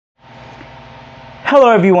Hello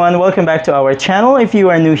everyone, welcome back to our channel. If you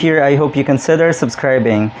are new here, I hope you consider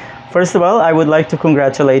subscribing. First of all, I would like to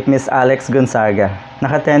congratulate Miss Alex Gonzaga.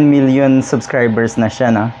 Naka 10 million subscribers na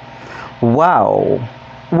siya, na. Wow!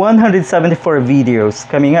 174 videos.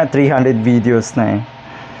 Kami nga 300 videos na eh.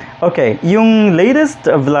 Okay, yung latest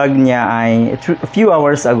vlog niya ay a few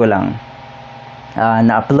hours ago lang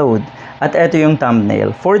na-upload. At ito yung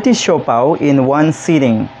thumbnail. 40 siopaw in one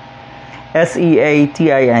sitting.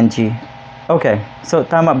 S-E-A-T-I-N-G. Okay, so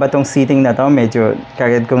tama ba tong seating na to? Medyo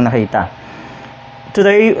kagad kong nakita.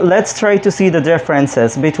 Today, let's try to see the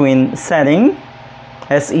differences between setting,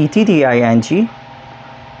 S-E-T-T-I-N-G,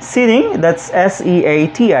 sitting, that's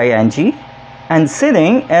S-E-A-T-I-N-G, and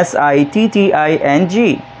sitting, S-I-T-T-I-N-G.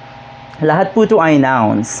 Lahat po ito ay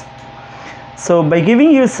nouns. So, by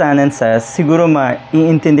giving you sentences, siguro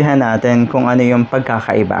maiintindihan natin kung ano yung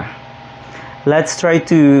pagkakaiba. Let's try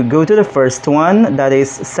to go to the first one, that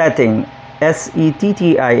is setting.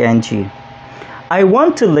 S-E-T-T-I-N-G. I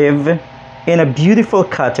want to live in a beautiful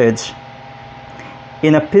cottage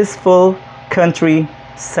in a peaceful country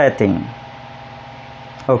setting.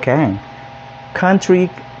 Okay. Country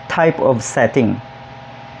type of setting.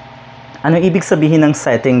 Ano ibig sabihin ng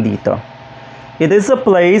setting dito? It is a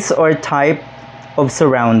place or type of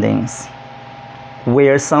surroundings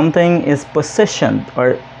where something is positioned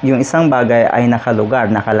or yung isang bagay ay nakalugar,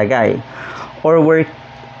 nakalagay, or where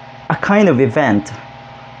a kind of event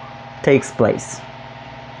takes place.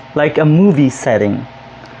 Like a movie setting.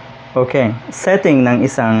 Okay, setting ng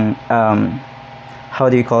isang, how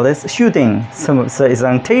do you call this? Shooting. Sa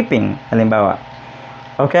isang taping, halimbawa.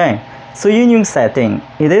 Okay, so yun yung setting.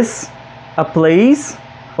 It is a place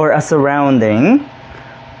or a surrounding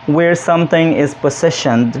where something is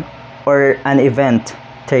positioned or an event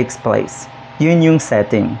takes place. Yun yung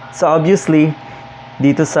setting. So obviously,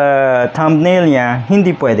 dito sa thumbnail niya, hindi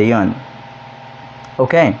pwede yon.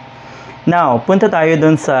 Okay. Now, punta tayo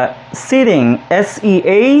dun sa sitting.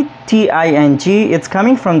 S-E-A-T-I-N-G. It's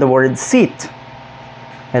coming from the word sit.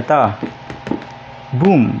 Ito.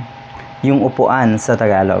 Boom. Yung upuan sa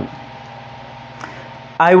Tagalog.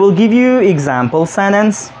 I will give you example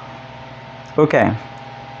sentence. Okay.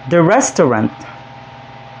 The restaurant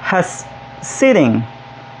has sitting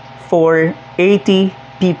for 80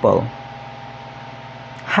 people.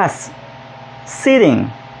 Has sitting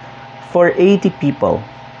for 80 people.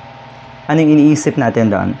 Anong iniisip natin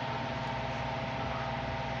doon?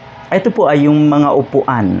 Ito po ay yung mga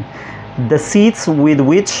upuan. The seats with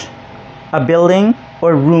which a building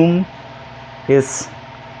or room is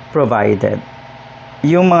provided.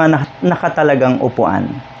 Yung mga nakatalagang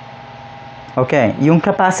upuan. Okay, yung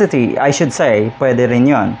capacity, I should say, pwede rin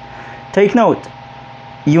yon. Take note,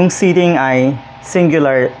 yung seating ay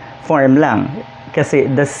singular form lang. Kasi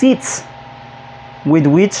the seats with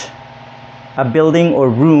which a building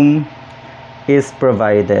or room is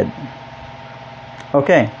provided.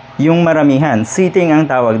 Okay, yung maramihan, seating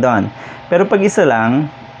ang tawag doon. Pero pag isa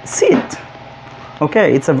lang, sit.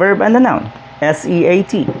 Okay, it's a verb and a noun.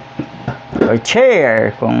 S-E-A-T. Or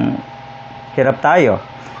chair, kung hirap tayo.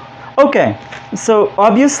 Okay, so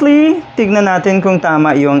obviously, tignan natin kung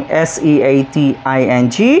tama yung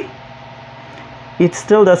S-E-A-T-I-N-G. It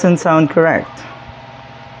still doesn't sound correct.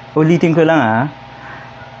 Ulitin ko lang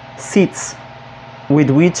seats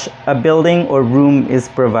with which a building or room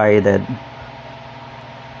is provided.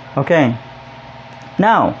 Okay.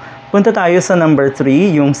 Now, punta tayo sa number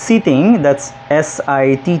 3, yung sitting, that's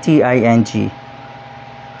S-I-T-T-I-N-G.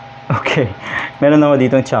 Okay. Meron ako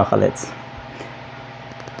ditong chocolates.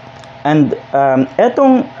 And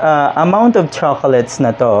etong amount of chocolates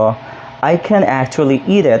na to, I can actually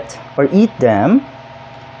eat it or eat them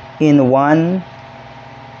in one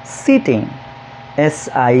sitting.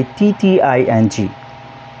 S-I-T-T-I-N-G.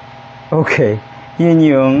 Okay, yun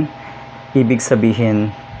yung ibig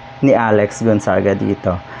sabihin ni Alex Gonzaga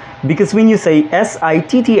dito. Because when you say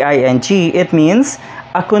S-I-T-T-I-N-G, it means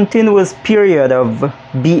a continuous period of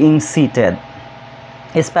being seated.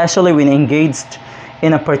 Especially when engaged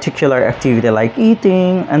in a particular activity like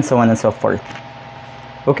eating and so on and so forth.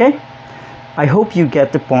 Okay? I hope you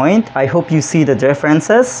get the point. I hope you see the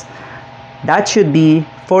differences. That should be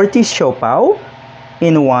 40 siopaw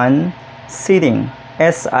in one sitting.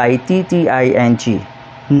 S-I-T-T-I-N-G.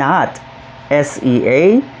 Not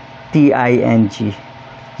S-E-A-T-I-N-G.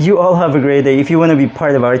 You all have a great day. If you want to be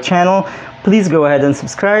part of our channel, please go ahead and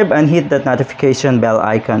subscribe and hit that notification bell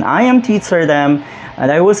icon. I am Teacher Dem, and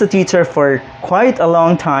I was a teacher for quite a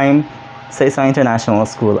long time sa isang international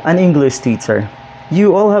school, an English teacher.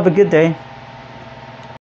 You all have a good day.